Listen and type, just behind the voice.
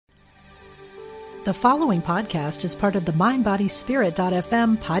The following podcast is part of the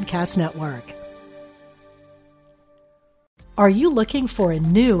MindBodySpirit.fm podcast network. Are you looking for a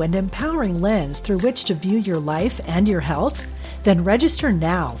new and empowering lens through which to view your life and your health? Then register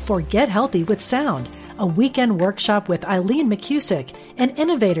now for Get Healthy with Sound, a weekend workshop with Eileen McCusick, an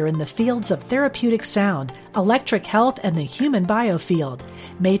innovator in the fields of therapeutic sound, electric health, and the human biofield.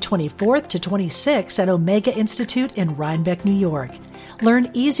 May 24th to 26th at Omega Institute in Rhinebeck, New York.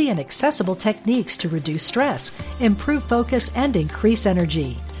 Learn easy and accessible techniques to reduce stress, improve focus, and increase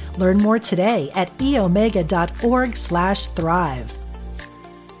energy. Learn more today at eomega.org/thrive.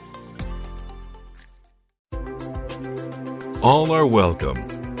 All are welcome.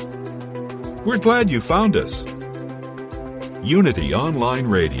 We're glad you found us. Unity Online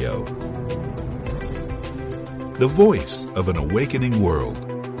Radio, the voice of an awakening world.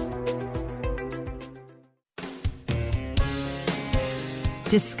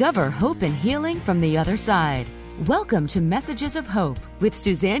 Discover hope and healing from the other side. Welcome to Messages of Hope with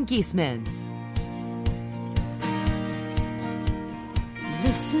Suzanne Giesemann.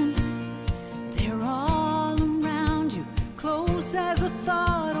 Listen, they're all around you, close as a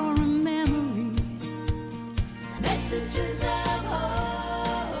thought or a memory. Messages of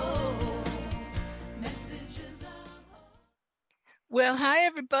hope. Messages of hope. Well, hi,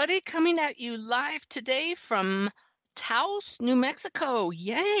 everybody. Coming at you live today from Taos, New Mexico.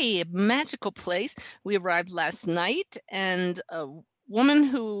 Yay, a magical place. We arrived last night, and a woman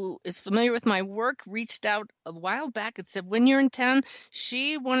who is familiar with my work reached out a while back and said, when you're in town,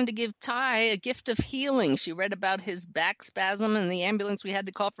 she wanted to give Ty a gift of healing. She read about his back spasm and the ambulance we had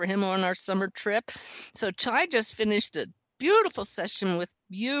to call for him on our summer trip. So Ty just finished a beautiful session with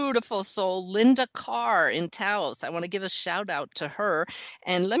beautiful soul Linda Carr in Taos. I want to give a shout out to her.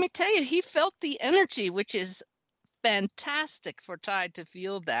 And let me tell you, he felt the energy, which is fantastic for Ty to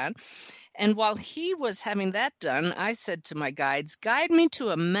feel that. And while he was having that done, I said to my guides, guide me to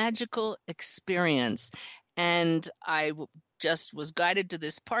a magical experience. And I just was guided to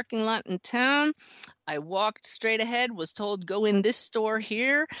this parking lot in town. I walked straight ahead, was told, go in this store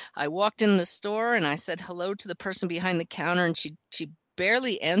here. I walked in the store and I said hello to the person behind the counter, and she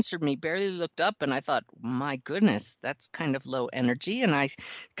barely answered me, barely looked up, and I thought, my goodness, that's kind of low energy. And I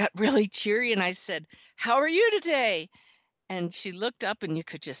got really cheery and I said, how are you today? And she looked up and you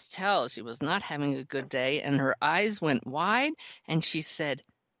could just tell she was not having a good day, and her eyes went wide and she said,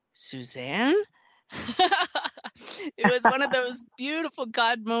 Suzanne? It was one of those beautiful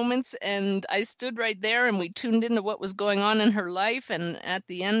God moments, and I stood right there and we tuned into what was going on in her life. And at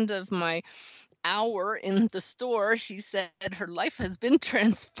the end of my hour in the store, she said her life has been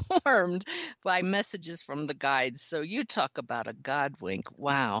transformed by messages from the guides. So you talk about a God wink.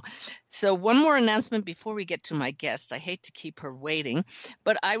 Wow. So one more announcement before we get to my guest. I hate to keep her waiting,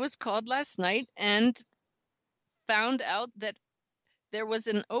 but I was called last night and found out that there was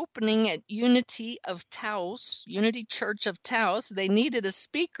an opening at Unity Church of Taos. They needed a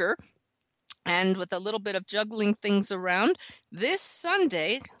speaker. And with a little bit of juggling things around, this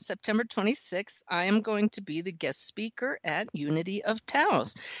Sunday, September 26th, I am going to be the guest speaker at Unity of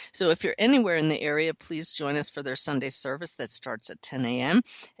Taos. So if you're anywhere in the area, please join us for their Sunday service that starts at 10 a.m.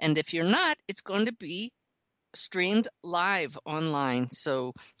 And if you're not, it's going to be streamed live online.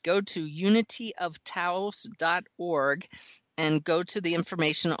 So go to unityoftaos.org and go to the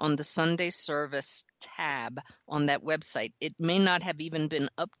information on the Sunday service tab on that website. It may not have even been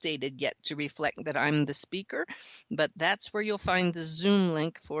updated yet to reflect that I'm the speaker, but that's where you'll find the Zoom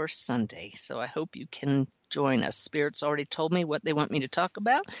link for Sunday. So I hope you can join us. Spirit's already told me what they want me to talk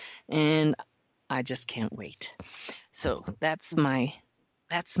about, and I just can't wait. So that's my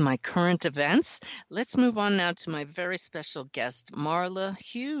current events. Let's move on now to my very special guest, Marla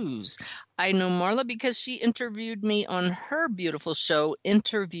Hughes. I know Marla because she interviewed me on her beautiful show,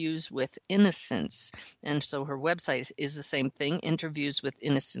 Interviews with Innocence. And so her website is the same thing,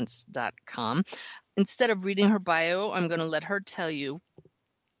 interviewswithinnocence.com. Instead of reading her bio, I'm going to let her tell you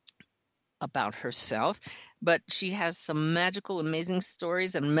about herself, but she has some magical, amazing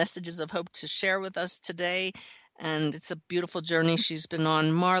stories and messages of hope to share with us today. And it's a beautiful journey she's been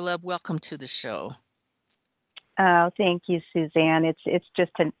on. Marla, welcome to the show. Oh, thank you, Suzanne. It's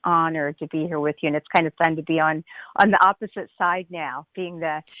just an honor to be here with you, and it's kind of fun to be on the opposite side now, being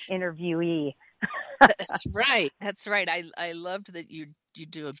the interviewee. That's right. That's right. I loved that you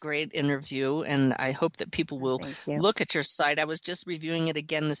do a great interview, and I hope that people will look at your site. I was just reviewing it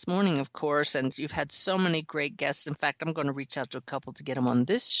again this morning, of course, and you've had so many great guests. In fact, I'm going to reach out to a couple to get them on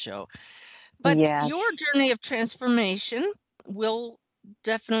this show. But your journey of transformation will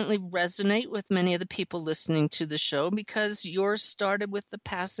definitely resonate with many of the people listening to the show because yours started with the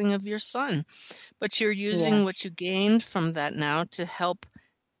passing of your son. But you're Yes. using what you gained from that now to help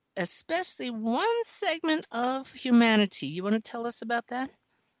especially one segment of humanity. You want to tell us about that?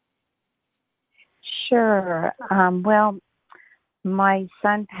 Sure. Well, my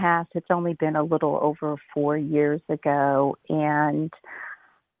son passed. It's only been a little over 4 years ago, and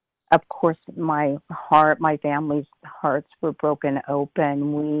of course, my family's hearts were broken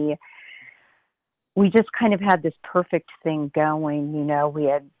open. We just kind of had this perfect thing going. We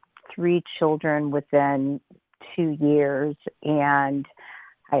had 3 children within 2 years, and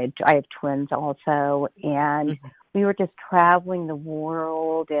I have twins also, and Mhm. we were just traveling the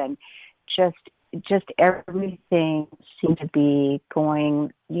world, and just everything seemed to be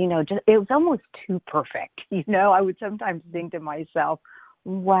going. Just it was almost too perfect. I would sometimes think to myself,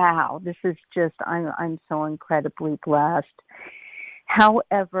 "Wow, this is just I'm so incredibly blessed."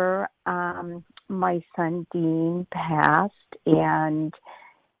 However, my son Dean passed, and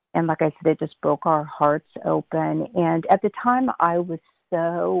like I said, it just broke our hearts open. And at the time, I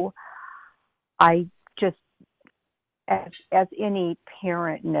just, as any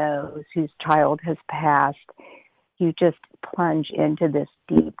parent knows whose child has passed, you just plunge into this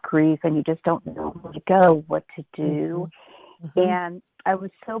deep grief, and you just don't know where to go, what to do. Mm-hmm. And I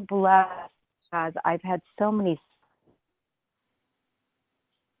was so blessed because I've had so many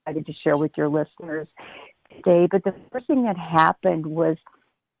to share with your listeners today. But the first thing that happened was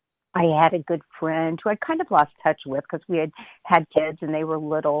I had a good friend who I kind of lost touch with because we had kids and they were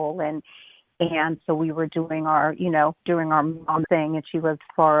little, and so we were doing our mom thing, and she lived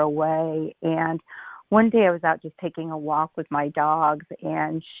far away. And one day I was out just taking a walk with my dogs,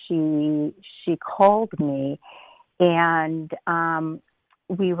 and she called me, and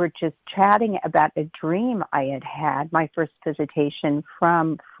we were just chatting about a dream I had, my first visitation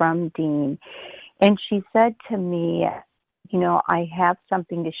from Dean. And she said to me, I have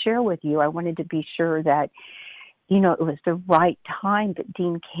something to share with you. I wanted to be sure that, it was the right time that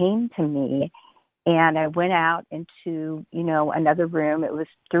Dean came to me. And I went out into, another room. It was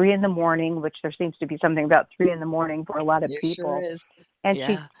 3 a.m, which there seems to be something about 3 a.m. for a lot of It sure people. is. And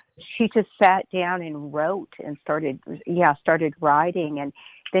Yeah. she just sat down and wrote and started writing. And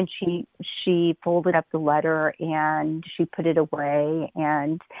then she folded up the letter and she put it away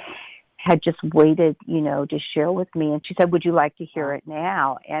and had just waited, to share with me. And she said, "Would you like to hear it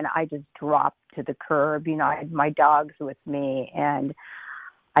now?" And I just dropped to the curb. I had my dogs with me, and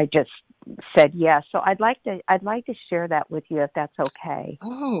I just said yes. So I'd like to share that with you if that's okay.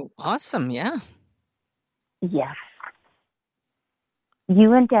 Oh, awesome. Yeah. Yes.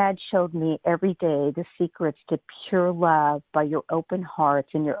 You and Dad showed me every day the secrets to pure love by your open hearts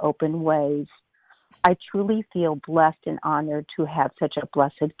and your open ways. I truly feel blessed and honored to have such a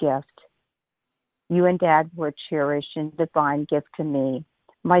blessed gift. You and Dad were a cherished and divine gift to me.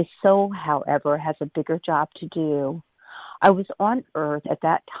 My soul, however, has a bigger job to do. I was on earth at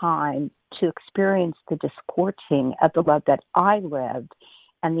that time to experience the distorting of the love that I lived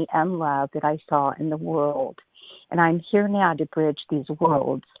and the unlove that I saw in the world. And I'm here now to bridge these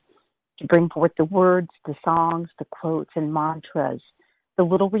worlds, to bring forth the words, the songs, the quotes, and mantras, the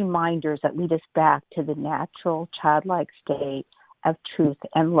little reminders that lead us back to the natural, childlike state of truth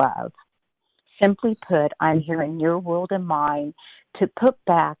and love. Simply put, I'm here in your world and mine to put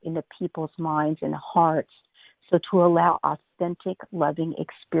back into people's minds and hearts, so to allow authentic, loving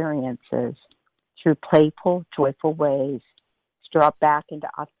experiences through playful, joyful ways, to draw back into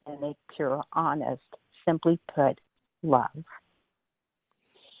authentic, pure, honest, simply put, love.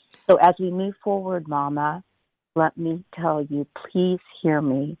 So as we move forward, Mama, let me tell you, please hear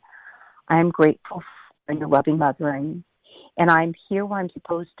me. I am grateful for your loving mothering, and I'm here where I'm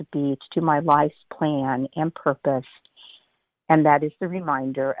supposed to be to do my life's plan and purpose, and that is the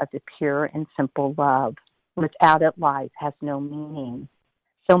reminder of the pure and simple love. Without it, life has no meaning.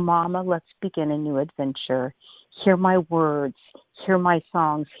 So, Mama, let's begin a new adventure. Hear my words, hear my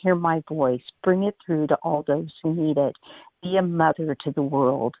songs, hear my voice. Bring it through to all those who need it. Be a mother to the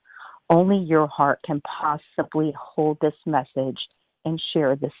world. Only your heart can possibly hold this message and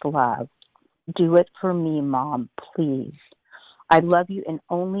share this love. Do it for me, Mom, please. I love you in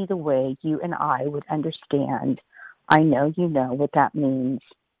only the way you and I would understand. I know you know what that means.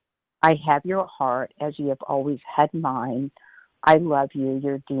 I have your heart as you have always had mine. I love you,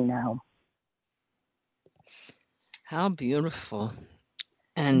 your Dino. How beautiful.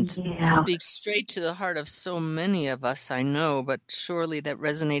 and Yeah. speaks straight to the heart of so many of us, I know, but surely that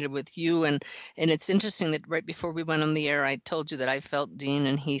resonated with you. And it's interesting that right before we went on the air, I told you that I felt Dean,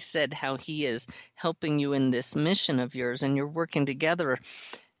 and he said how he is helping you in this mission of yours, and you're working together.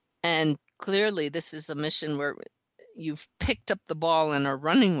 And clearly, this is a mission where you've picked up the ball and are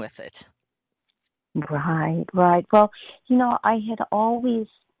running with it. Right, right. Well,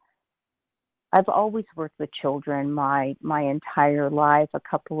 I've always worked with children my entire life. A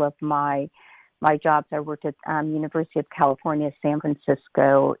couple of my jobs, I worked at University of California, San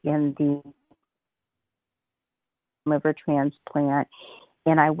Francisco in the liver transplant,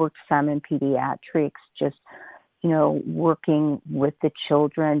 and I worked some in pediatrics, just working with the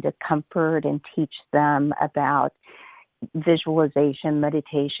children to comfort and teach them about visualization,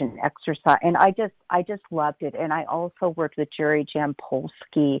 meditation, exercise, and I just loved it. And I also worked with Jerry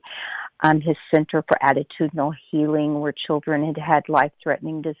Jampolsky, his Center for Attitudinal Healing, where children had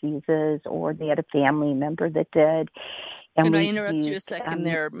life-threatening diseases, or they had a family member that did. And Can I we interrupt you a used, second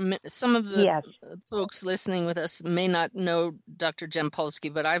there? Some of the yes, folks listening with us may not know Dr.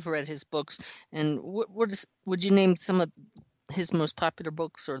 Jampolsky, but I've read his books. And would you name some of his most popular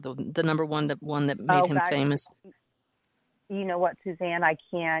books, or the number one that made oh him God, famous? you know what, Suzanne, I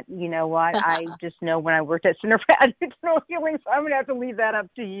can't, you know what, I just know when I worked at Center for Attitudinal Healing, so I'm going to have to leave that up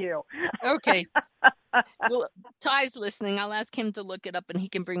to you. Okay. Well, Ty's listening. I'll ask him to look it up, and he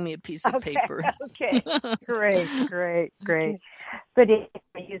can bring me a piece of paper. Okay, great. But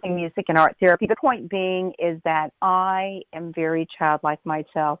using music and art therapy, the point being is that I am very childlike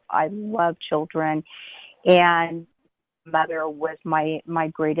myself. I love children, and mother was my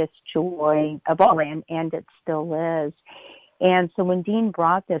greatest joy of all, and it still is. And so when Dean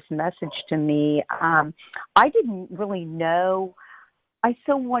brought this message to me, I didn't really know. I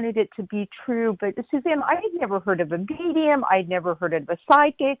so wanted it to be true, but Suzanne, I had never heard of a medium. I'd never heard of a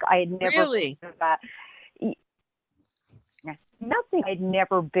psychic. I had never Really? heard of nothing. I'd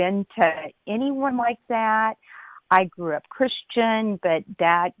never been to anyone like that. I grew up Christian, but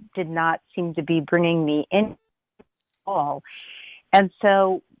that did not seem to be bringing me in at all. And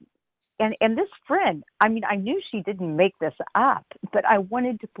so, and this friend, I mean, I knew she didn't make this up, but I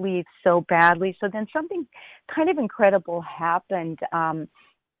wanted to believe so badly. So then something kind of incredible happened. A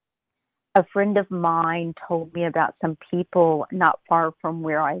friend of mine told me about some people not far from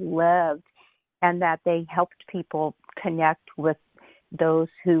where I lived, and that they helped people connect with those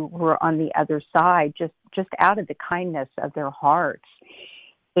who were on the other side, just out of the kindness of their hearts.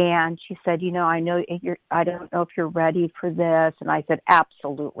 And she said, I know I don't know if you're ready for this. And I said,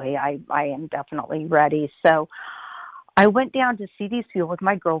 absolutely, I am definitely ready. So I went down to see these people with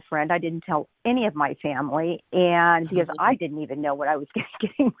my girlfriend. I didn't tell any of my family, and because I didn't even know what I was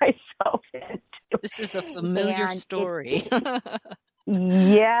getting myself into. This is a familiar story.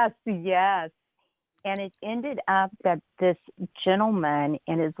 Yes. And it ended up that this gentleman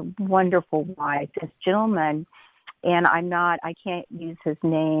and his wonderful wife, this gentleman, and I can't use his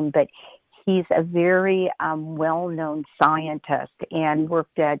name, but he's a very well-known scientist and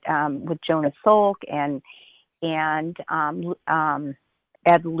worked at with Jonas Salk and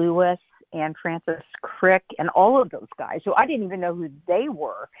Ed Lewis and Francis Crick and all of those guys. So I didn't even know who they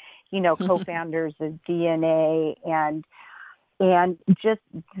were, co-founders of DNA and just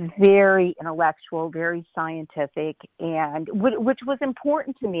very intellectual, very scientific, and which was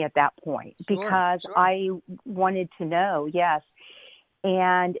important to me at that point because Sure. I wanted to know, yes.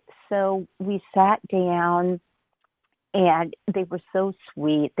 And so we sat down, and they were so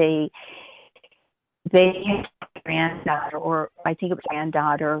sweet. They had a granddaughter, or I think it was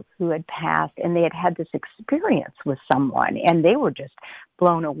granddaughter, who had passed, and they had this experience with someone, and they were just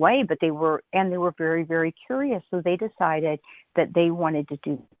blown away. But they were very, very curious, so they decided that they wanted to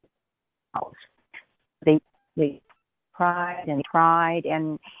do it. They tried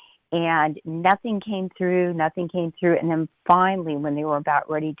and nothing came through, and then finally, when they were about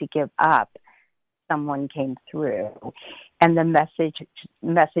ready to give up, someone came through, and the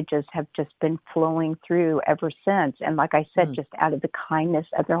messages have just been flowing through ever since. And like I said, just out of the kindness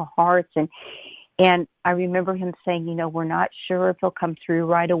of their hearts. And I remember him saying, we're not sure if he'll come through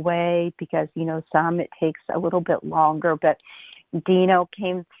right away because, some it takes a little bit longer, but Dino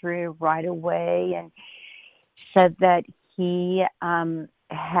came through right away and said that he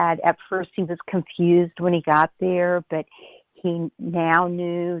at first he was confused when he got there, but he now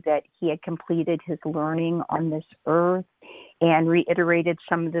knew that he had completed his learning on this earth and reiterated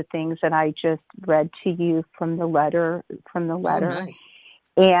some of the things that I just read to you from the letter. Oh, nice.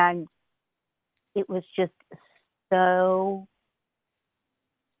 And it was just so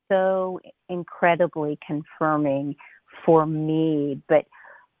incredibly confirming for me. But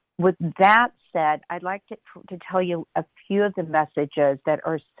with that said, I'd like to tell you a few of the messages that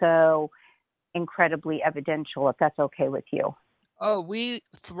are so incredibly evidential, if that's okay with you. Oh, we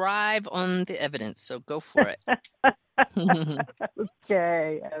thrive on the evidence, so go for it.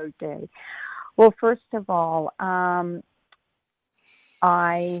 Okay. Well, first of all,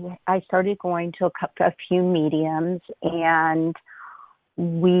 I started going to a few mediums, and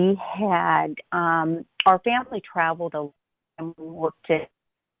we had our family traveled a lot, and we worked at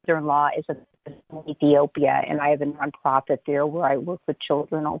mother-in-law is in Ethiopia, and I have a nonprofit there where I work with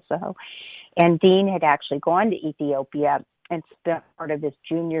children also. And Dean had actually gone to Ethiopia and spent part of his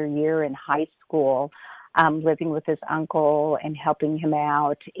junior year in high school living with his uncle and helping him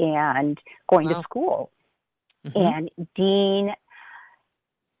out and going to school. Mm-hmm. And Dean,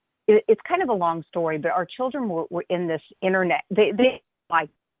 it's kind of a long story, but our children were in this internet, they like,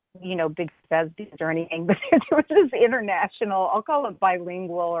 big thespians or anything, but there was this international, I'll call it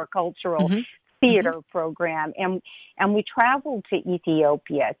bilingual or cultural theater program. And we traveled to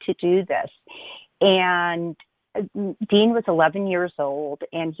Ethiopia to do this. And Dean was 11 years old,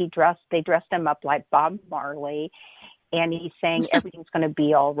 and they dressed him up like Bob Marley, and he sang Everything's Going to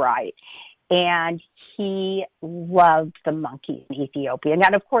Be All Right. And he loved the monkeys in Ethiopia.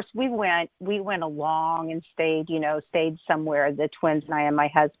 Now, of course, we went along and stayed somewhere, the twins and I and my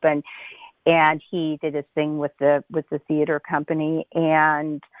husband, and he did his thing with the theater company.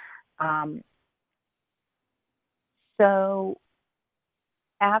 And so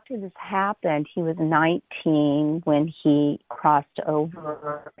after this happened, he was 19 when he crossed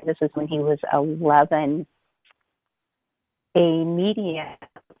over. This is when he was 11. A medium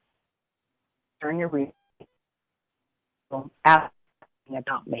during a reading asking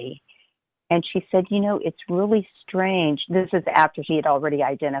about me. And she said, it's really strange. This is after she had already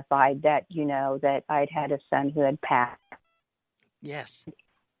identified that, that I'd had a son who had passed. Yes.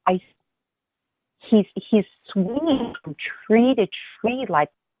 He's swinging from tree to tree like,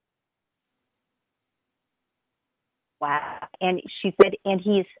 wow. And she said, and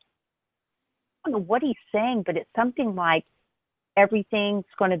I don't know what he's saying, but it's something like, everything's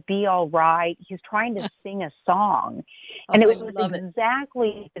going to be all right. He's trying to sing a song. And it was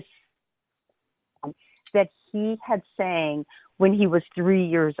exactly the song that he had sang when he was 3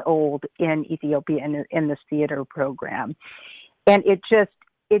 years old in Ethiopia in this theater program. And it just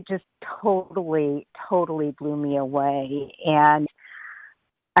totally blew me away. And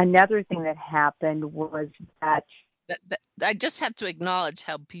another thing that happened was that I just have to acknowledge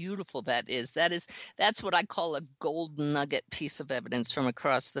how beautiful that is. That's what I call a gold nugget piece of evidence from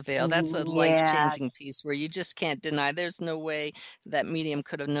across the veil. That's a life-changing piece where you just can't deny. There's no way that medium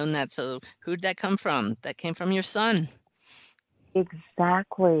could have known that. So who'd that come from? That came from your son.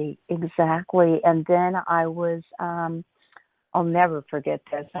 Exactly. And then I was, I'll never forget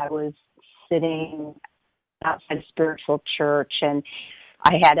this. I was sitting outside a spiritual church, and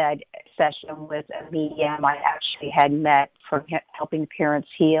I had a session with a medium I actually had met from Helping Parents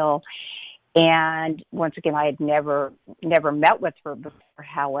Heal. And once again, I had never met with her before,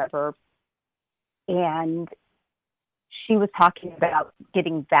 however. And she was talking about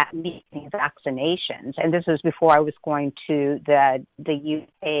getting vaccinations. And this was before I was going to the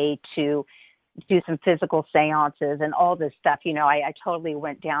UK to do some physical seances and all this stuff. I totally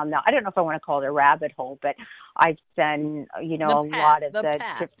went down now. I don't know if I want to call it a rabbit hole, but I've done, lot of the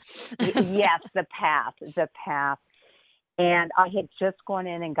path. Yes, the path. And I had just gone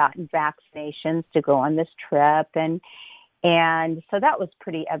in and gotten vaccinations to go on this trip. And so that was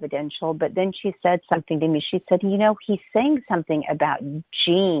pretty evidential. But then she said something to me. She said, he's saying something about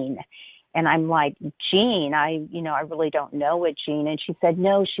Gene. And I'm like, Gene? I really don't know a Gene. And she said,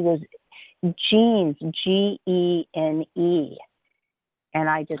 no, she was genes, Gene. And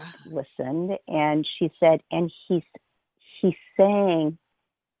I just listened, and she said, and he's saying,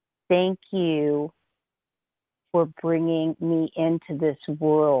 thank you for bringing me into this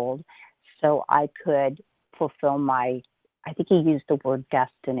world so I could fulfill my, I think he used the word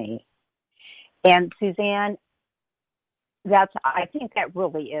destiny. And Suzanne, I think that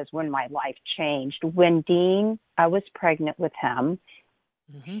really is when my life changed. When Dean, I was pregnant with him,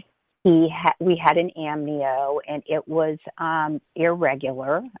 we had an amnio, and it was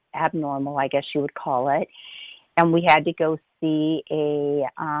irregular, abnormal, I guess you would call it. And we had to go see a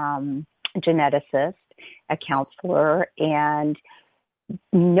geneticist, a counselor, and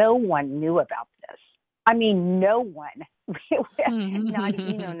no one knew about this. I mean, no one, not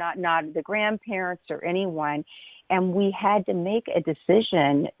the grandparents or anyone. And we had to make a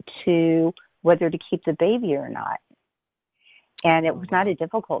decision to whether to keep the baby or not. And it was not a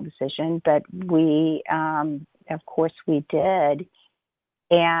difficult decision, but we, of course we did.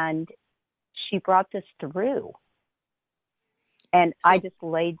 And she brought this through. And I just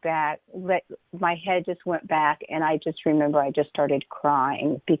laid back, my head just went back, and I just remember I just started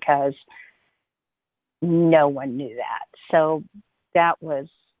crying because no one knew that. So that was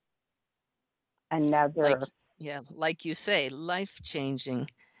another. Like you say, life-changing.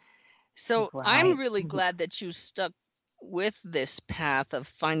 So Right. I'm really glad that you stuck with this path of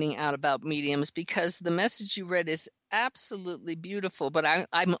finding out about mediums, because the message you read is absolutely beautiful, but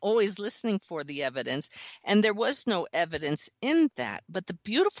I'm always listening for the evidence, and there was no evidence in that. But the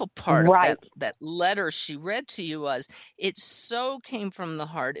beautiful part of that letter she read to you was it so came from the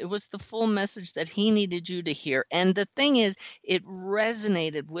heart. It was the full message that he needed you to hear. And the thing is, it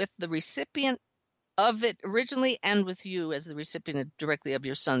resonated with the recipient of it originally and with you as the recipient directly of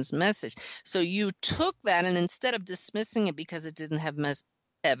your son's message. So you took that, and instead of dismissing it because it didn't have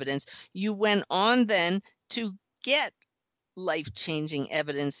evidence, you went on then to get life-changing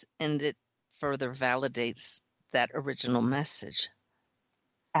evidence, and it further validates that original message.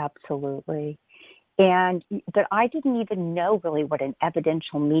 Absolutely. But I didn't even know really what an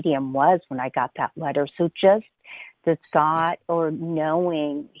evidential medium was when I got that letter. So just the thought or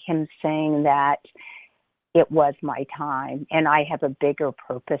knowing him saying that it was my time and I have a bigger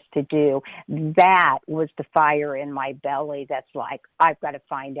purpose to do, that was the fire in my belly that's like, I've got to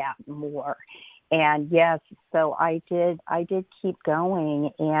find out more. And yes, so I did keep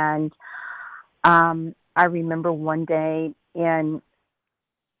going. And I remember one day in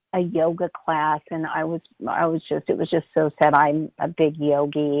a yoga class, and it was just so sad. I'm a big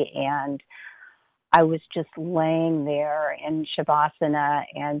yogi, and I was just laying there in Shavasana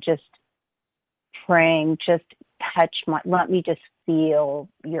and just praying, just let me just feel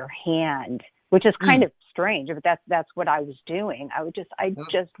your hand, which is kind of strange, but that's what I was doing. I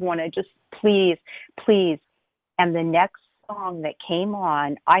just want to just please. And the next song that came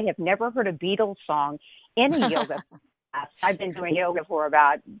on, I have never heard a Beatles song in a yoga class. I've been doing yoga for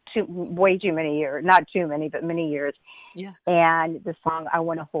about way too many years, not too many, but many years. Yeah. And the song "I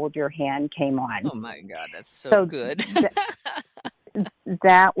Want to Hold Your Hand" came on. Oh my God, that's so good.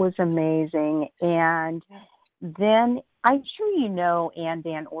 That was amazing. And then I'm sure you know Ann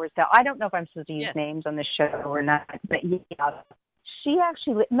Van Orsdale. I don't know if I'm supposed to use names on the show or not, but yeah, she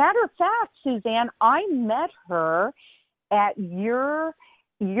actually, matter of fact, Suzanne, I met her at your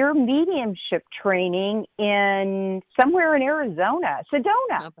mediumship training in somewhere in Arizona,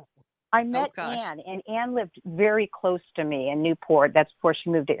 Sedona. I met Ann, and Ann lived very close to me in Newport. That's before she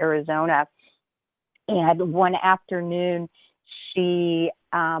moved to Arizona. And one afternoon, she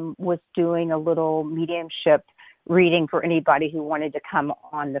was doing a little mediumship reading for anybody who wanted to come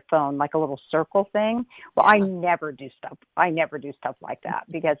on the phone, like a little circle thing. Well, yeah. I never do stuff like that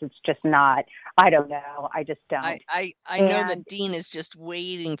because it's just not, I don't know. I just don't. I know that Dean is just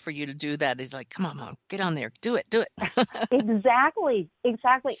waiting for you to do that. He's like, come on, Mom, get on there. Do it. Exactly. And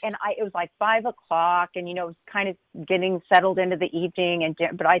it was like 5:00 and, it was kind of getting settled into the evening.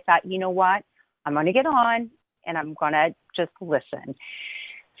 But I thought, you know what? I'm going to get on and I'm going to just listen.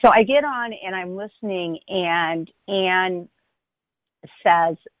 So I get on and I'm listening, and Ann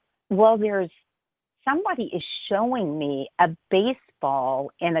says, well, somebody is showing me a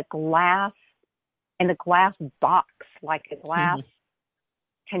baseball in a glass box, like a glass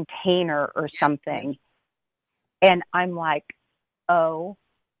container or something. And I'm like, oh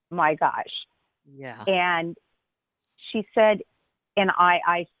my gosh. Yeah. And she said, and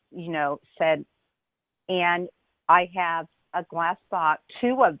I said, and I have a glass box,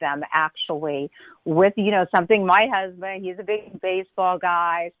 2 of them actually, with, something. My husband, he's a big baseball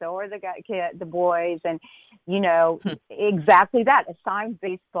guy, so are the boys, and, exactly that, a signed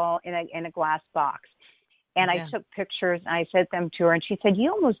baseball in a glass box. And I took pictures and I sent them to her, and she said,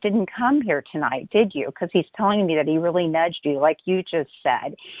 you almost didn't come here tonight, did you? Because he's telling me that he really nudged you, like you just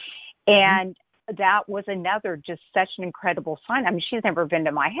said. And that was another just such an incredible sign. I mean, she's never been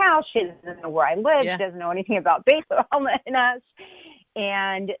to my house. She doesn't know where I live. She doesn't know anything about baseball and us.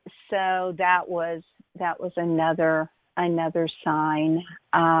 And so that was another sign.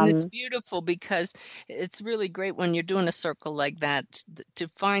 And it's beautiful because it's really great when you're doing a circle like that to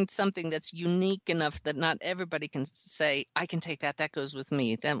find something that's unique enough that not everybody can say, I can take that. That goes with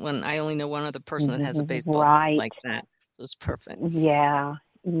me. That when I only know one other person that has a baseball like that. So it's perfect. Yeah.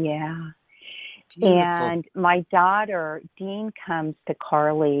 Beautiful. And my daughter, Dean, comes to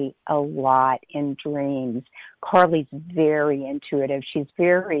Carly a lot in dreams. Carly's very intuitive. She's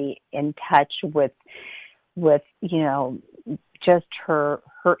very in touch with just her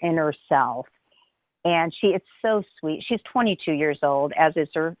inner self. And it's so sweet. She's 22 years old, as is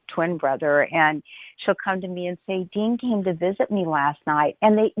her twin brother. And she'll come to me and say, Dean came to visit me last night.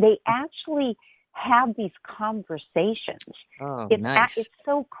 And they actually have these conversations. Oh, It's nice.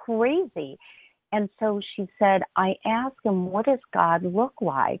 so crazy. And so she said, I asked him, what does God look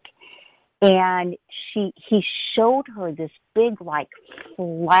like? And he showed her this big, like,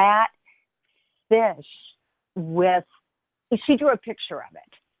 flat fish she drew a picture of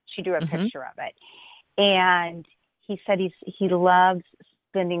it. Picture of it. And he said he loves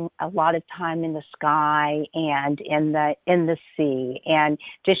spending a lot of time in the sky and in the sea, and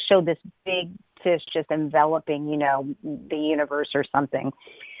just showed this big fish just enveloping, the universe or something.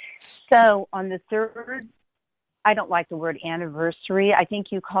 So on the third, I don't like the word anniversary. I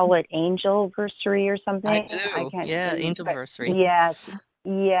think you call it angelversary or something. I do. Angelversary.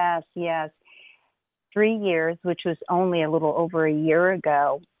 Yes. 3 years, which was only a little over a year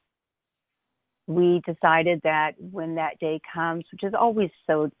ago, we decided that when that day comes, which is always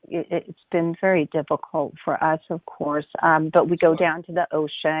it's been very difficult for us, of course, but we go down to the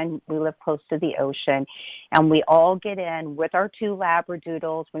ocean. We live close to the ocean, and we all get in with our 2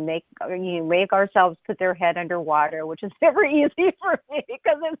 Labradoodles. We make ourselves put their head underwater, which is never easy for me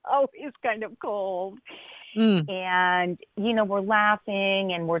because it's always kind of cold. And, we're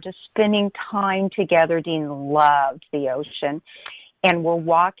laughing and we're just spending time together. Dean loved the ocean. And we're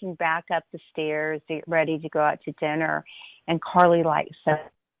walking back up the stairs, ready to go out to dinner. And Carly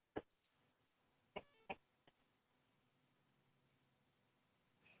said,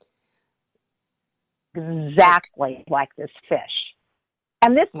 exactly like this fish.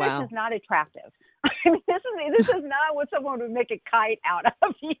 And this fish is not attractive. I mean, this is not what someone would make a kite out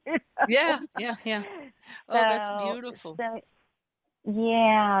of. Yeah. Oh, that's beautiful. So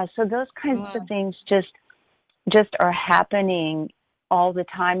those kinds of things just are happening all the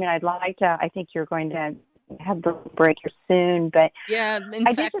time, and I think you're going to have the break here soon, but yeah, in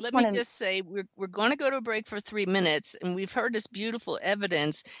fact, let me just say we're going to go to a break for 3 minutes, and we've heard this beautiful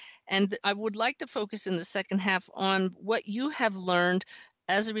evidence, and I would like to focus in the second half on what you have learned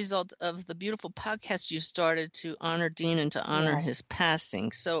as a result of the beautiful podcast you started to honor Dean and to honor his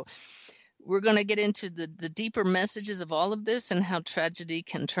passing. So we're going to get into the deeper messages of all of this and how tragedy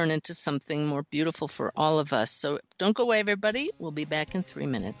can turn into something more beautiful for all of us. So don't go away, everybody. We'll be back in 3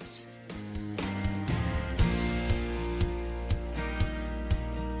 minutes.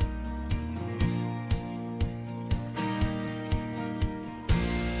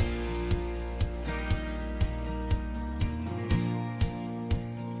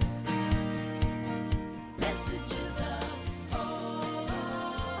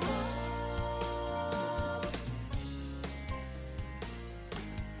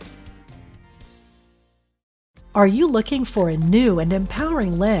 Are you looking for a new and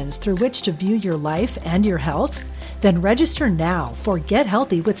empowering lens through which to view your life and your health? Then register now for Get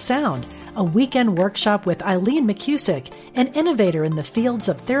Healthy with Sound, a weekend workshop with Eileen McCusick, an innovator in the fields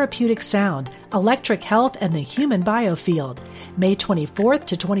of therapeutic sound, electric health, and the human biofield, May 24th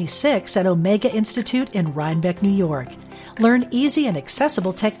to 26th at Omega Institute in Rhinebeck, New York. Learn easy and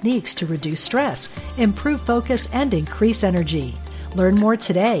accessible techniques to reduce stress, improve focus, and increase energy. Learn more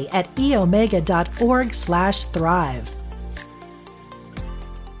today at eomega.org/thrive.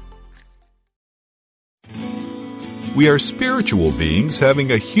 We are spiritual beings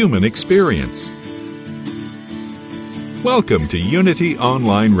having a human experience. Welcome to Unity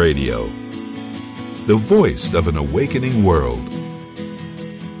Online Radio, the voice of an awakening world.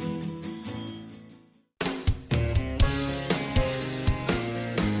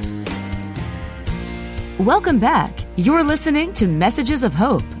 Welcome back. You're listening to Messages of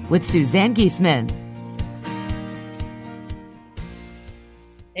Hope with Suzanne Giesemann.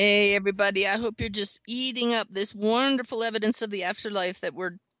 Hey, everybody. I hope you're just eating up this wonderful evidence of the afterlife that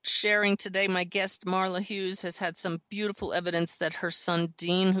we're sharing today. My guest, Marla Hughes, has had some beautiful evidence that her son,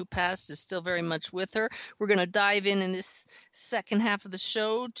 Dean, who passed, is still very much with her. We're going to dive in this second half of the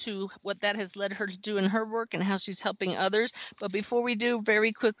show to what that has led her to do in her work and how she's helping others. But before we do,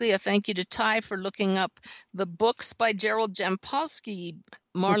 very quickly, a thank you to Ty for looking up the books by Gerald Jampolsky.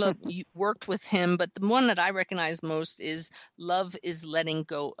 Marla, you worked with him, but the one that I recognize most is Love is Letting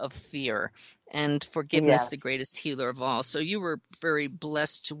Go of Fear, and Forgiveness, the Greatest Healer of All. So you were very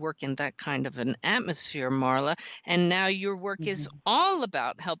blessed to work in that kind of an atmosphere, Marla, and now your work is all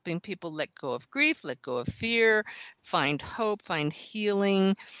about helping people let go of grief, let go of fear, find hope, find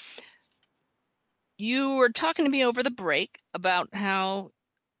healing. You were talking to me over the break about how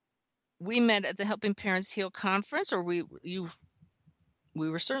we met at the Helping Parents Heal conference, or we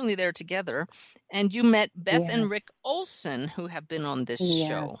were certainly there together, and you met Beth and Rick Olson, who have been on this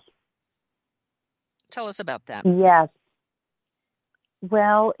show. Tell us about that. Yes.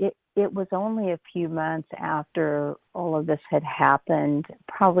 Well, it was only a few months after all of this had happened,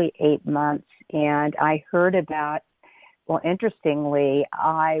 probably 8 months, and I heard about, well, interestingly,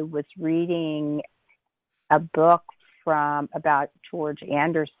 I was reading a book about George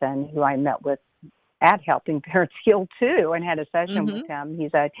Anderson, who I met with at Helping Parents Heal too, and had a session with him.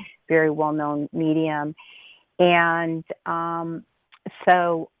 He's a very well-known medium. And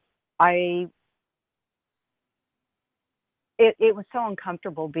so it was so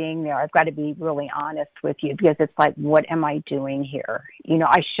uncomfortable being there. I've got to be really honest with you, because it's like, what am I doing here?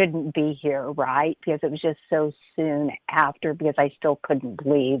 I shouldn't be here, right? Because it was just so soon after, because I still couldn't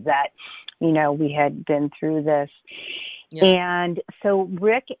believe that, we had been through this. Yeah. And so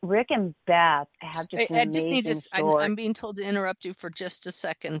Rick and Beth have just an amazing story. I'm being told to interrupt you for just a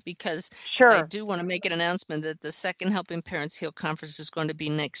second, because sure. I do want to make an announcement that the second Helping Parents Heal conference is going to be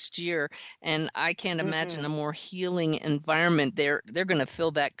next year, and I can't imagine a more healing environment. They're going to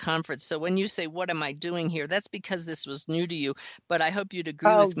fill that conference. So when you say, what am I doing here? That's because this was new to you, but I hope you'd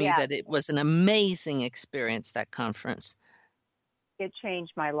agree with me that it was an amazing experience, that conference. It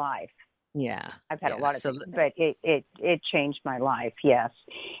changed my life. Yeah, I've had a lot of things, but it changed my life. Yes.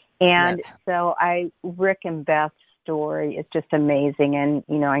 And so Rick and Beth's story is just amazing. And,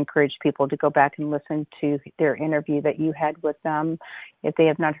 I encourage people to go back and listen to their interview that you had with them if they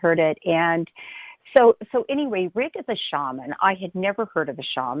have not heard it. And so anyway, Rick is a shaman. I had never heard of a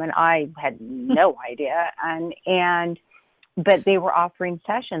shaman. I had no idea. But they were offering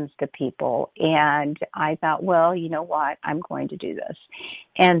sessions to people, and I thought, well, you know what, I'm going to do this.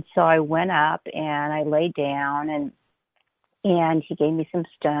 And so I went up and I laid down, and he gave me some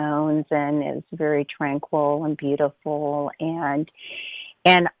stones, and it was very tranquil and beautiful. And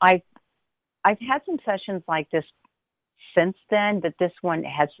I've had some sessions like this since then, but this one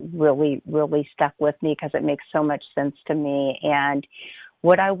has really, really stuck with me because it makes so much sense to me. And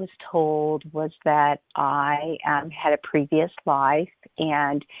what I was told was that I had a previous life,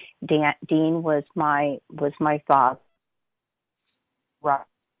 and Dean was my father.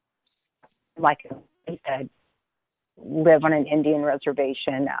 Like I said, live on an Indian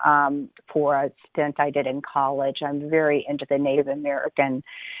reservation for a stint I did in college. I'm very into the Native American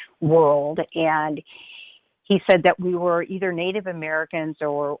world, and he said that we were either Native Americans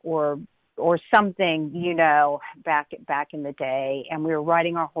or something, back in the day, and we were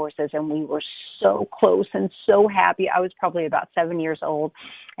riding our horses, and we were so close and so happy. I was probably about 7 years old,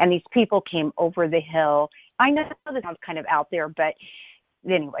 and these people came over the hill. I know that sounds kind of out there, but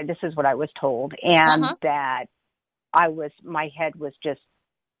anyway, this is what I was told, and that my head was just,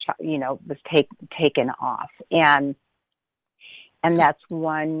 was taken off, and that's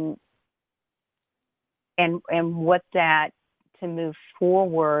one, and what that. To move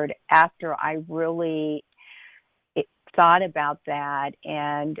forward after I really thought about that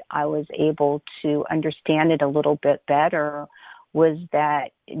and I was able to understand it a little bit better, was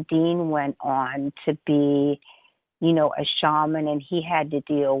that Dean went on to be, a shaman, and he had to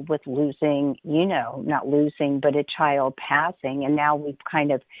deal with losing, not losing, but a child passing. And now we've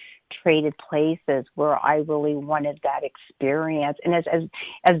kind of traded places where I really wanted that experience. And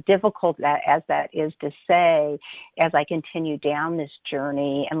as difficult as that is to say, as I continue down this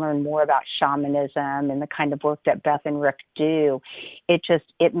journey and learn more about shamanism and the kind of work that Beth and Rick do, it's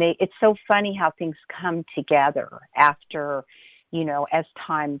so funny how things come together after, as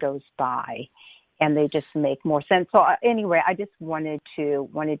time goes by. And they just make more sense. So anyway, I just wanted to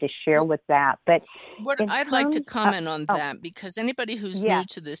share with that. But I'd like to comment on that, because anybody who's new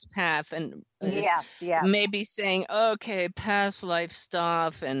to this path and is maybe saying, okay, past life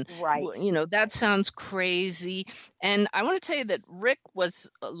stuff, and that sounds crazy. And I want to tell you that Rick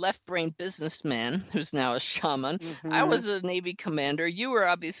was a left-brain businessman who's now a shaman. I was a Navy commander. You were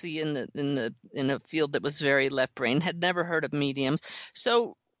obviously in a field that was very left-brain. Had never heard of mediums.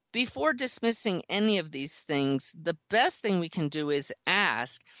 So before dismissing any of these things, the best thing we can do is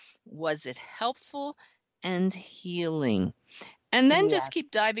ask, was it helpful and healing? And then just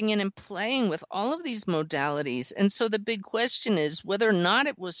keep diving in and playing with all of these modalities. And so the big question is whether or not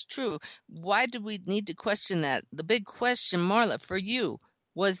it was true. Why do we need to question that? The big question, Marla, for you,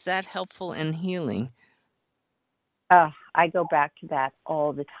 was that helpful and healing? I go back to that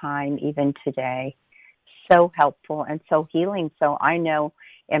all the time, even today. So helpful and so healing. So I know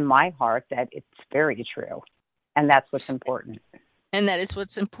in my heart that it's very true, and that's what's important. And that is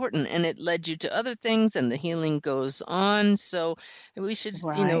what's important, and it led you to other things, and the healing goes on. So we should,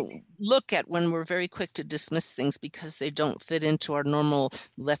 look at when we're very quick to dismiss things because they don't fit into our normal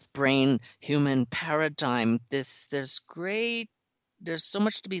left brain human paradigm. There's so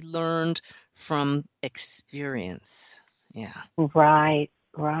much to be learned from experience. Yeah. Right.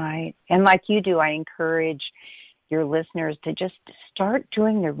 Right. And like you do, I encourage your listeners to just start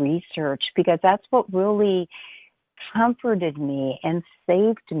doing the research, because that's what really comforted me and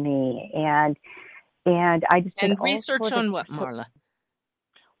saved me. And I just did And all research sorts of, on what, Marla?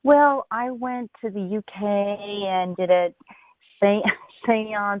 well, I went to the UK and did a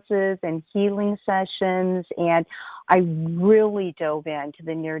seances and healing sessions, and I really dove into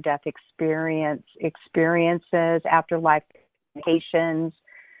the near-death experiences, afterlife communications,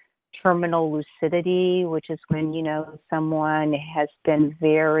 terminal lucidity, which is when, someone has been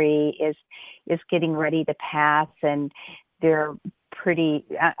is getting ready to pass, and they're pretty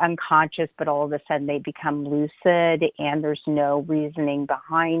unconscious, but all of a sudden they become lucid and there's no reasoning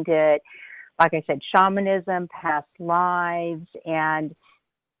behind it. Like I said, shamanism, past lives, and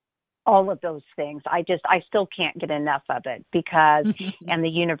all of those things. I still can't get enough of it, because in the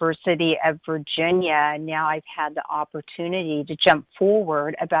University of Virginia, now I've had the opportunity to jump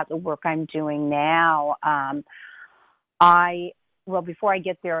forward about the work I'm doing now. Before I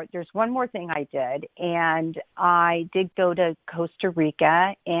get there, there's one more thing I did, and I did go to Costa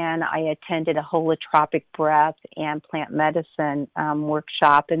Rica, and I attended a holotropic breath and plant medicine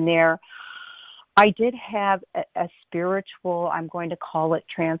workshop, and there I did have a spiritual, I'm going to call it,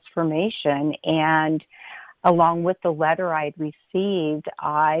 transformation. And along with the letter I'd received,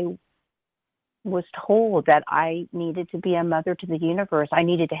 I was told that I needed to be a mother to the universe. I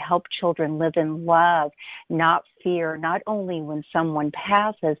needed to help children live in love, not fear, not only when someone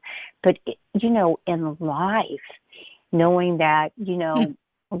passes, but, in life, knowing that,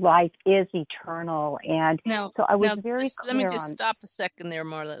 life is eternal. And so I was very clear. Let me just stop a second there,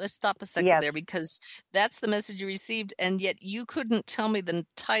 Marla. Let's stop a second there, because that's the message you received, and yet you couldn't tell me the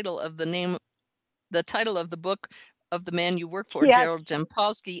title of the book of the man you work for, Gerald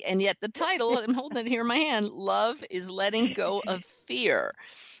Jampolsky, and yet the title, I'm holding it here in my hand, Love is Letting Go of Fear.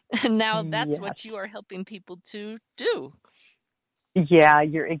 And now that's what you are helping people to do. Yeah,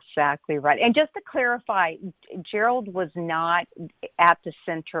 you're exactly right. And just to clarify, Gerald was not at the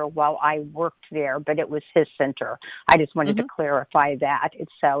center while I worked there, but it was his center. I just wanted to clarify that.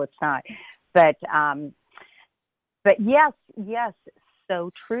 So it's not, but yes,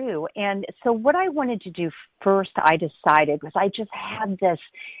 so true. And so what I wanted to do first, I decided, was I just had this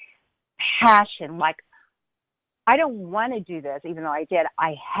passion, like, I don't want to do this, even though I did.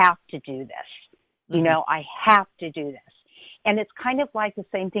 I have to do this. I have to do this. And it's kind of like the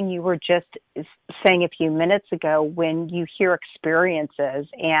same thing you were just saying a few minutes ago, when you hear experiences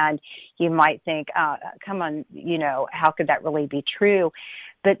and you might think, come on, how could that really be true?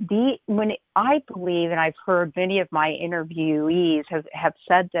 But I believe, and I've heard many of my interviewees have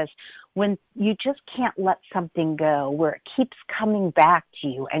said this, when you just can't let something go, where it keeps coming back to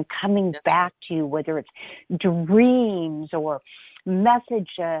you and coming back to you, whether it's dreams or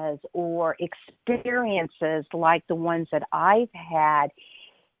messages or experiences like the ones that I've had,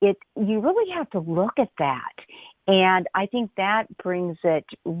 you really have to look at that. And I think that brings it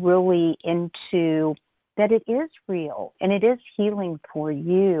really into that it is real and it is healing for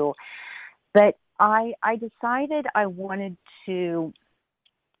you. But I decided I wanted to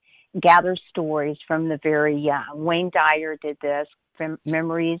gather stories from the very young. Wayne Dyer did this, from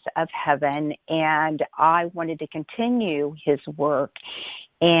Memories of Heaven, and I wanted to continue his work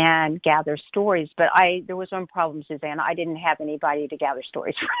and gather stories. But there was one problem, Suzanne. I didn't have anybody to gather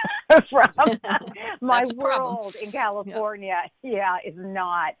stories from. My world in California, is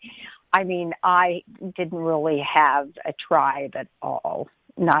not. I mean, I didn't really have a tribe at all,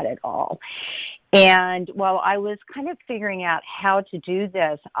 not at all. And while I was kind of figuring out how to do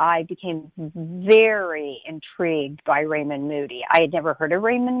this, I became very intrigued by Raymond Moody. I had never heard of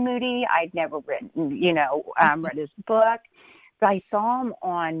Raymond Moody. I'd never read his book, but I saw him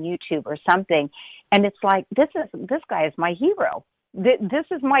on YouTube or something, and it's like, this guy is my hero. This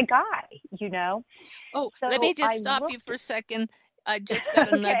is my guy, Oh, so let me just stop you for a second. I just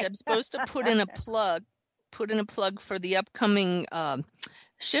got a nudge. I'm supposed to put in a plug for the upcoming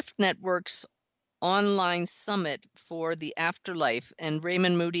Shift Network's online summit for the afterlife, and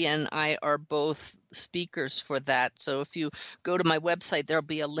Raymond Moody and I are both speakers for that. So if you go to my website, there'll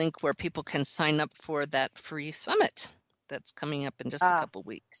be a link where people can sign up for that free summit that's coming up in just a couple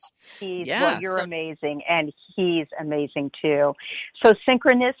weeks. You're amazing, and he's amazing too. So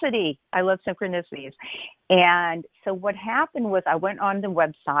synchronicity, I love synchronicities. And so what happened was, I went on the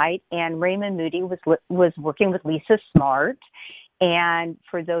website, and Raymond Moody was working with Lisa Smart. And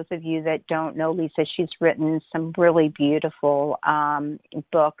for those of you that don't know Lisa, she's written some really beautiful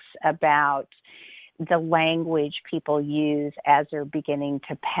books about the language people use as they're beginning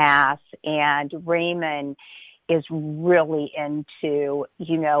to pass. And Raymond is really into,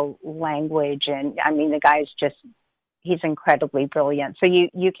 language. And I mean, the guy's he's incredibly brilliant. So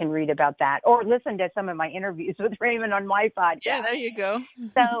you can read about that or listen to some of my interviews with Raymond on my podcast. Yeah, there you go.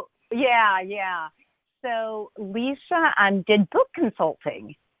 So, yeah. So Lisa did book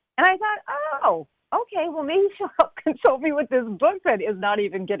consulting. And I thought, oh, okay, well, maybe she'll help consult me with this book that is not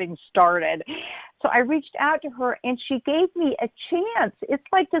even getting started. So I reached out to her, and she gave me a chance. It's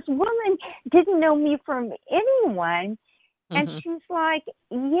like this woman didn't know me from anyone. And she's like,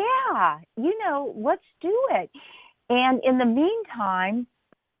 yeah, let's do it. And in the meantime,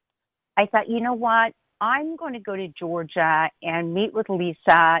 I thought, you know what? I'm going to go to Georgia and meet with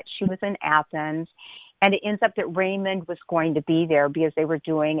Lisa. She was in Athens. And it ends up that Raymond was going to be there because they were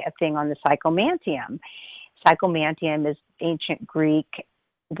doing a thing on the Psychomantium. Psychomantium is ancient Greek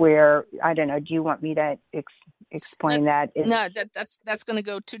where, I don't know, do you want me to explain that? No, that's going to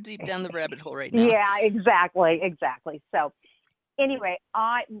go too deep down the rabbit hole right now. Yeah, exactly. So anyway,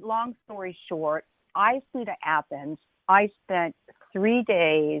 long story short, I flew to Athens. I spent 3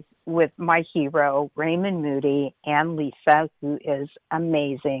 days with my hero, Raymond Moody, and Lisa, who is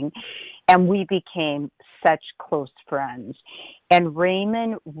amazing. And we became such close friends. And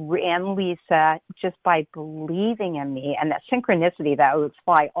Raymond and Lisa, just by believing in me and that synchronicity that I would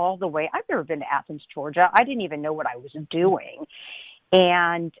fly all the way. I've never been to Athens, Georgia. I didn't even know what I was doing.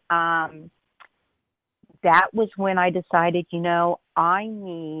 And that was when I decided, I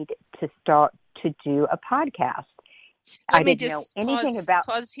need to start to do a podcast. Let me just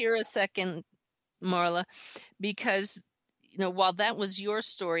pause here a second, Marla, because while that was your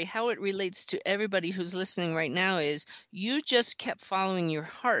story, how it relates to everybody who's listening right now is you just kept following your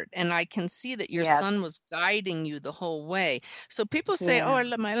heart, and I can see that your son was guiding you the whole way. So people say, "Oh, I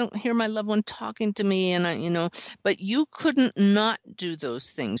don't hear my loved one talking to me," and but you couldn't not do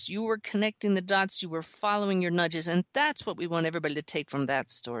those things. You were connecting the dots. You were following your nudges, and that's what we want everybody to take from that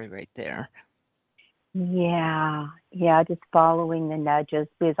story right there. Yeah, just following the nudges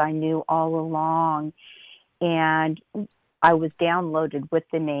because I knew all along, and I was downloaded with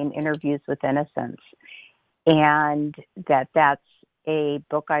the name Interviews with Innocence, and that's a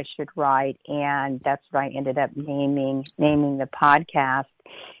book I should write, and that's what I ended up naming the podcast.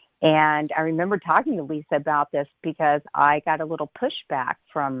 And I remember talking to Lisa about this because I got a little pushback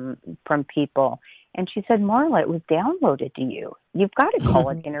from people. And she said, Marla, it was downloaded to you. You've got to call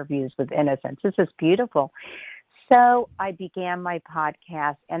it Interviews with Innocence. This is beautiful. So I began my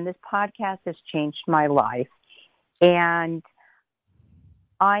podcast, and this podcast has changed my life. And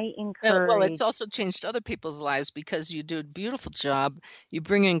I encourage... Well, it's also changed other people's lives because you do a beautiful job. You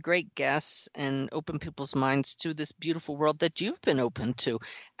bring in great guests and open people's minds to this beautiful world that you've been open to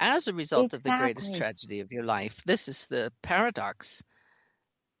as a result of the greatest tragedy of your life. This is the paradox.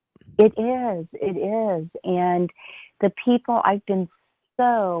 It is. And the people, I've been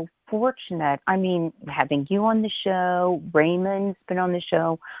so fortunate. I mean, having you on the show, Raymond's been on the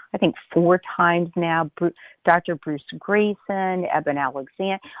show, I think 4 times now, Dr. Bruce Grayson, Eben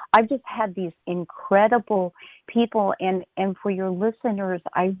Alexander. I've just had these incredible people. And for your listeners,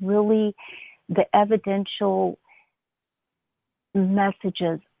 the evidential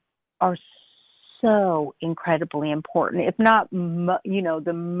messages are so incredibly important, if not,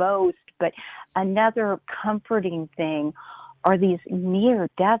 the most. But another comforting thing are these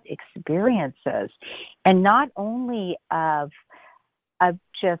near-death experiences, and not only of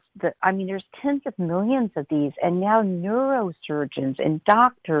just there's tens of millions of these, and now neurosurgeons and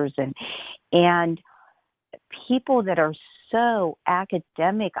doctors and people that are so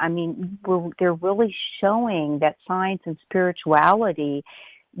academic. I mean, they're really showing that science and spirituality,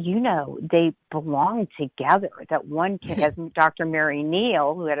 they belong together. That one can, as Dr. Mary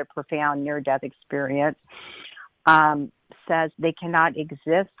Neal, who had a profound near-death experience, says they cannot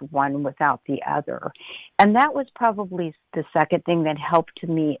exist one without the other. And that was probably the second thing that helped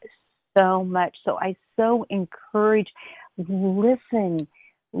me so much. So I so encourage, listen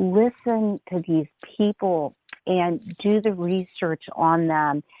to these people and do the research on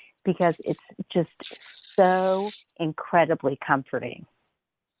them because it's just so incredibly comforting.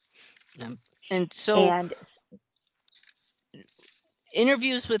 And so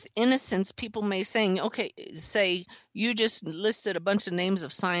Interviews with Innocence, people may say you just listed a bunch of names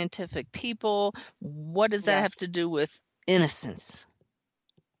of scientific people. What does that have to do with innocence?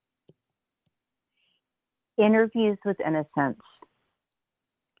 Interviews with Innocence.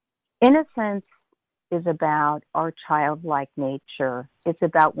 Innocence is about our childlike nature. It's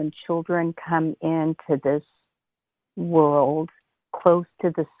about when children come into this world close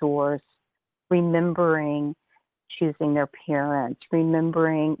to the source, remembering choosing their parents,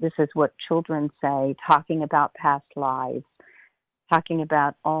 remembering, this is what children say, talking about past lives, talking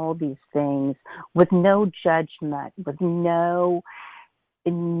about all these things with no judgment, with not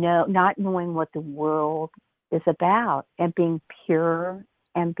knowing what the world is about, and being pure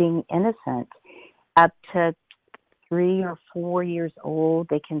and being innocent. Up to 3 or 4 years old,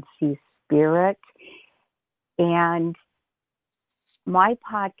 they can see spirit. And my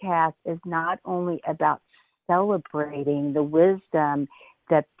podcast is not only about celebrating the wisdom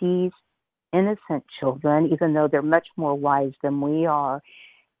that these innocent children, even though they're much more wise than we are,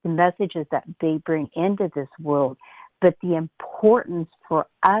 the messages that they bring into this world, but the importance for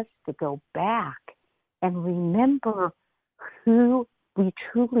us to go back and remember who we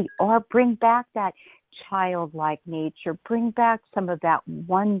truly are. Bring back that childlike nature. Bring back some of that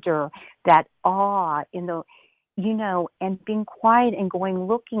wonder, that awe in the, and being quiet and going,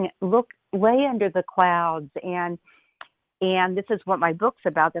 lay under the clouds. And this is what my book's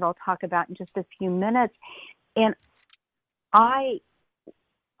about, that I'll talk about in just a few minutes. And I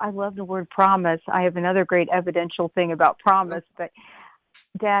love the word promise. I have another great evidential thing about promise, but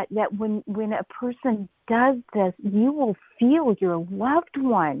that when a person does this, you will feel your loved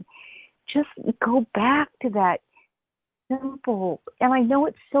one. Just go back to that simple. And I know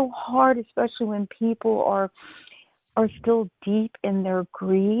it's so hard, especially when people are still deep in their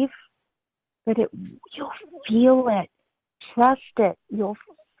grief, but you'll feel it. Trust it. You'll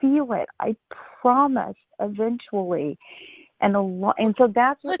feel it. I promise. Eventually. And so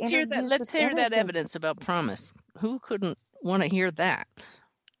that's what. Let's hear that. Let's hear that evidence about promise. Who couldn't want to hear that?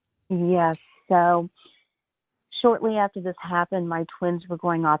 Yes. So shortly after this happened, my twins were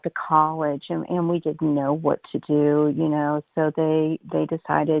going off to college, and we didn't know what to do, So they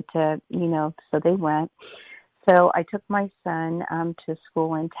decided to, so they went. So I took my son to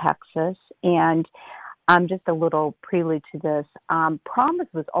school in Texas, and just a little prelude to this. Promise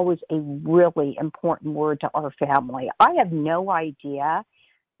was always a really important word to our family. I have no idea,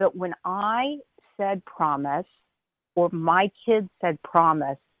 but when I said promise, or my kids said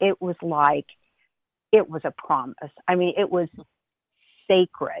promise, it was like, it was a promise. I mean, it was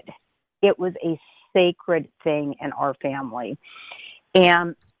sacred. It was a sacred thing in our family.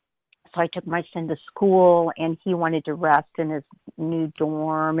 And so I took my son to school, and he wanted to rest in his new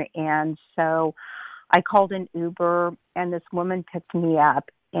dorm. And so I called an Uber, and this woman picked me up,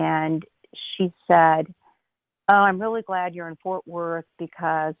 and she said, "Oh, I'm really glad you're in Fort Worth,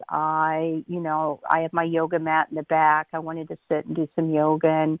 because I have my yoga mat in the back. I wanted to sit and do some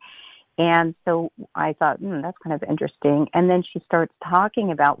yoga." And so I thought, that's kind of interesting. And then she starts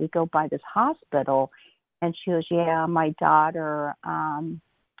talking about, we go by this hospital, and she goes, "Yeah, my daughter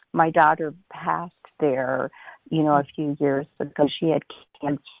passed there, a few years ago. She had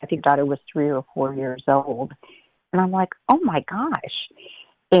cancer. I think daughter was 3 or 4 years old." And I'm like, oh my gosh.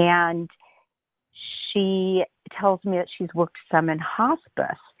 And she tells me that she's worked some in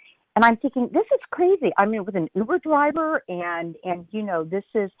hospice. And I'm thinking, this is crazy. I mean, with an Uber driver, and and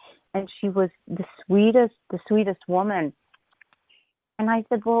she was the sweetest woman. And I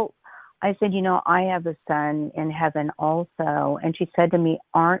said, I have a son in heaven also. And she said to me,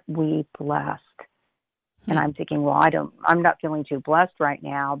 "Aren't we blessed?" And I'm thinking, well, I'm not feeling too blessed right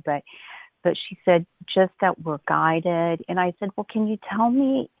now, but she said, just that we're guided. And I said, well, can you tell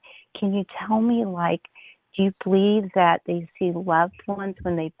me, like, do you believe that they see loved ones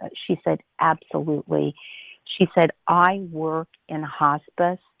when she said, absolutely. She said, I work in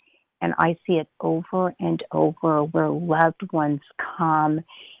hospice, and I see it over and over, where loved ones come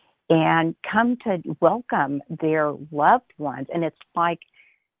to welcome their loved ones. And it's like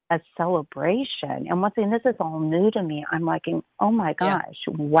a celebration. And once again, this is all new to me. I'm like, oh my gosh,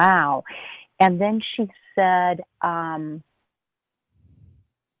 wow. And then she said,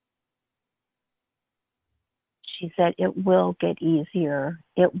 it will get easier.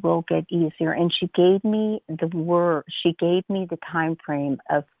 It will get easier. And she gave me the time frame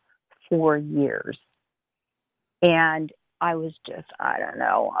of 4 years. And I was just,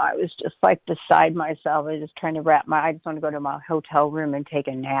 like beside myself. I was just trying to I just want to go to my hotel room and take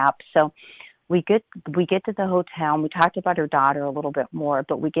a nap. So we get to the hotel, and we talked about her daughter a little bit more,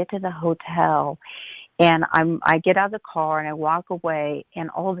 but we get to the hotel, and I get out of the car and I walk away,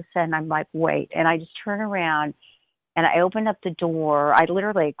 and all of a sudden I'm like, wait, and I just turn around and I open up the door. I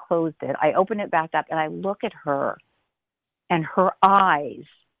literally closed it. I open it back up, and I look at her, and her eyes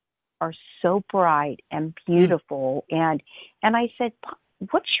are so bright and beautiful. And I said,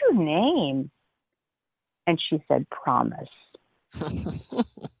 "What's your name?" And she said, "Promise."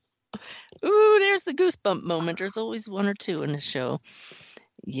 Ooh, there's the goosebump moment. There's always one or two in the show.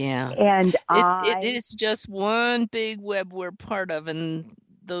 Yeah. And It is just one big web we're part of, and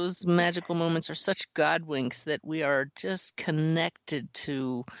those magical moments are such God winks that we are just connected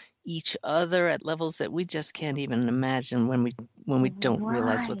to each other at levels that we just can't even imagine when we don't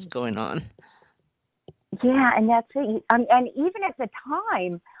realize what's right. going on. Yeah, and that's it. And even at the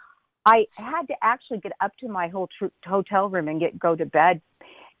time, I had to actually get up to my hotel room and go to bed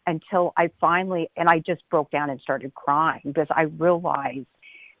until I finally, and I just broke down and started crying because I realized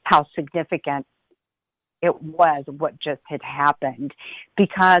how significant it was what just had happened,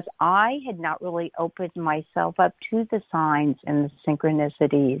 because I had not really opened myself up to the signs and the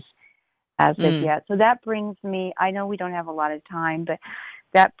synchronicities as of yet. So that brings me, I know we don't have a lot of time, but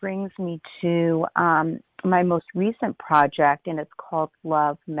that brings me to my most recent project, and it's called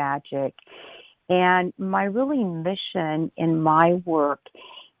Love Magic. And my really mission in my work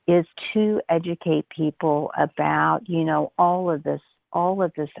is to educate people about, all of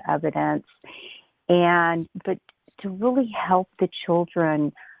this evidence, but to really help the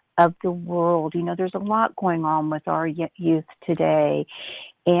children of the world. There's a lot going on with our youth today,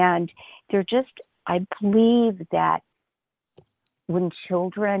 and I believe that when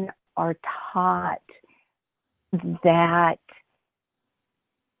children are taught that,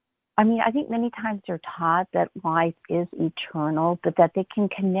 I think many times they're taught that life is eternal, but that they can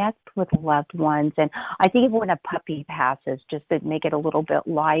connect with loved ones. And I think when a puppy passes, just to make it a little bit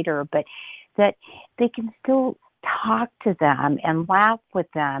lighter, but that they can still talk to them and laugh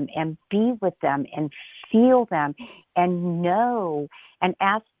with them and be with them and feel them and know and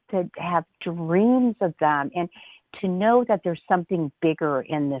ask to have dreams of them, and to know that there's something bigger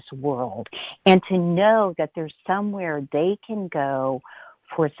in this world, and to know that there's somewhere they can go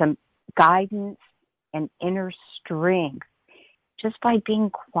for some guidance and inner strength just by being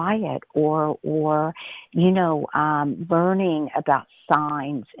quiet or learning about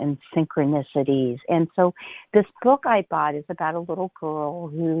signs and synchronicities. And so this book I bought is about a little girl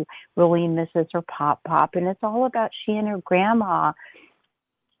who really misses her Pop, and it's all about she and her grandma.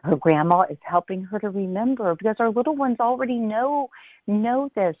 Her grandma is helping her to remember, because our little ones already know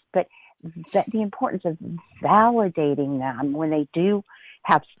this, but that the importance of validating them when they do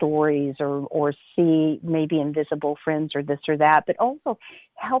have stories or see maybe invisible friends or this or that, but also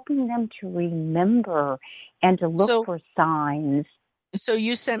helping them to remember and to look for signs. So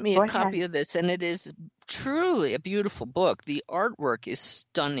you sent me a copy of this, and it is truly a beautiful book. The artwork is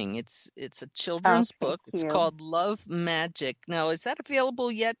stunning. It's a children's book. It's called Love Magic. Now, is that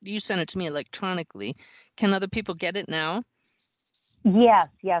available yet? You sent it to me electronically. Can other people get it now? Yes,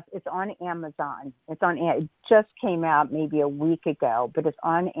 it's on Amazon. It just came out maybe a week ago, but it's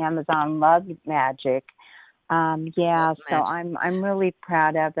on Amazon. Love Magic. Love Magic. So I'm really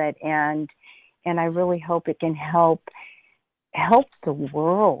proud of it, and I really hope it can help the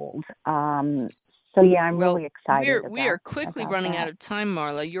world. I'm really excited. We are quickly running out of time,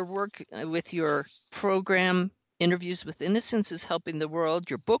 Marla. Your work with your program, Interviews with Innocence, is helping the world.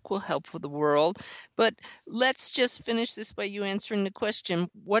 Your book will help for the world. But let's just finish this by you answering the question,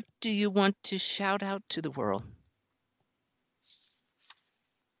 what do you want to shout out to the world?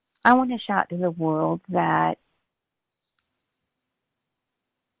 I want to shout to the world that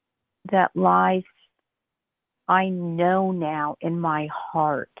life, I know now in my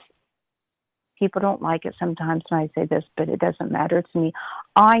heart, people don't like it sometimes when I say this, but it doesn't matter to me.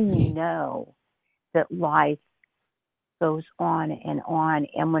 I know that life goes on. And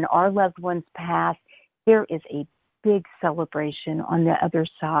when our loved ones pass, there is a big celebration on the other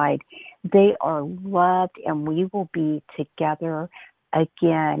side. They are loved, and we will be together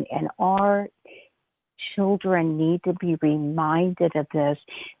again. And our children need to be reminded of this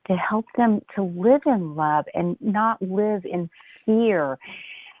to help them to live in love and not live in fear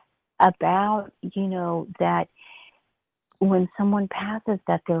about, that when someone passes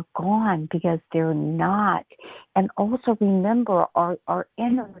that they're gone, because they're not. And also remember our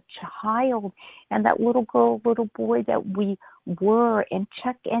inner child and that little girl, little boy that we were, and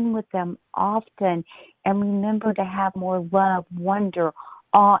check in with them often, and remember to have more love, wonder,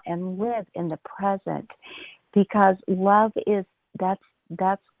 awe, and live in the present, because love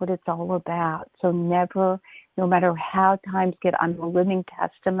that's what it's all about. So never, no matter how times get, I'm a living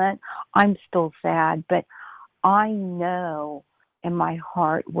testament. I'm still sad, but I know in my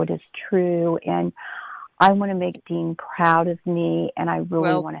heart what is true, and I want to make Dean proud of me, and I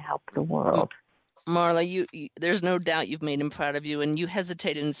really want to help the world. Marla, you there's no doubt you've made him proud of you, and you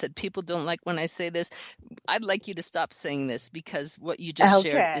hesitated and said, people don't like when I say this. I'd like you to stop saying this, because what you just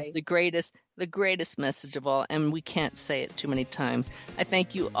shared is the greatest message of all, and we can't say it too many times. I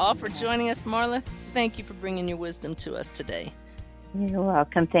thank you all for joining us, Marla. Thank you for bringing your wisdom to us today. You're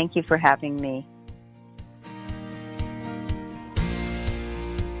welcome. Thank you for having me.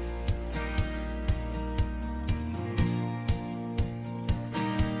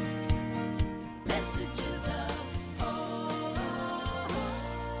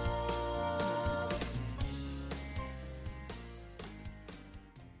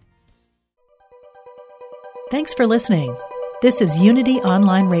 Thanks for listening. This is Unity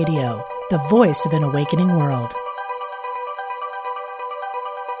Online Radio, the voice of an awakening world.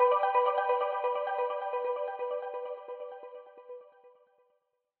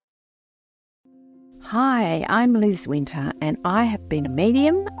 Hi, I'm Liz Winter, and I have been a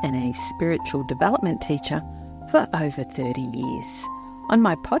medium and a spiritual development teacher for over 30 years. On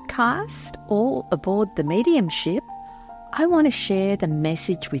my podcast, All Aboard the Mediumship, I want to share the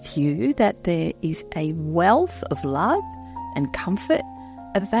message with you that there is a wealth of love and comfort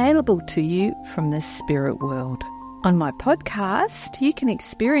available to you from the spirit world. On my podcast, you can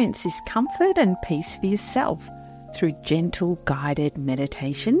experience this comfort and peace for yourself through gentle guided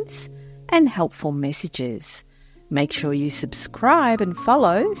meditations and helpful messages. Make sure you subscribe and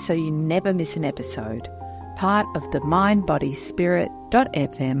follow so you never miss an episode. Part of the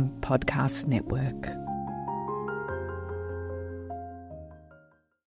mindbodyspirit.fm podcast network.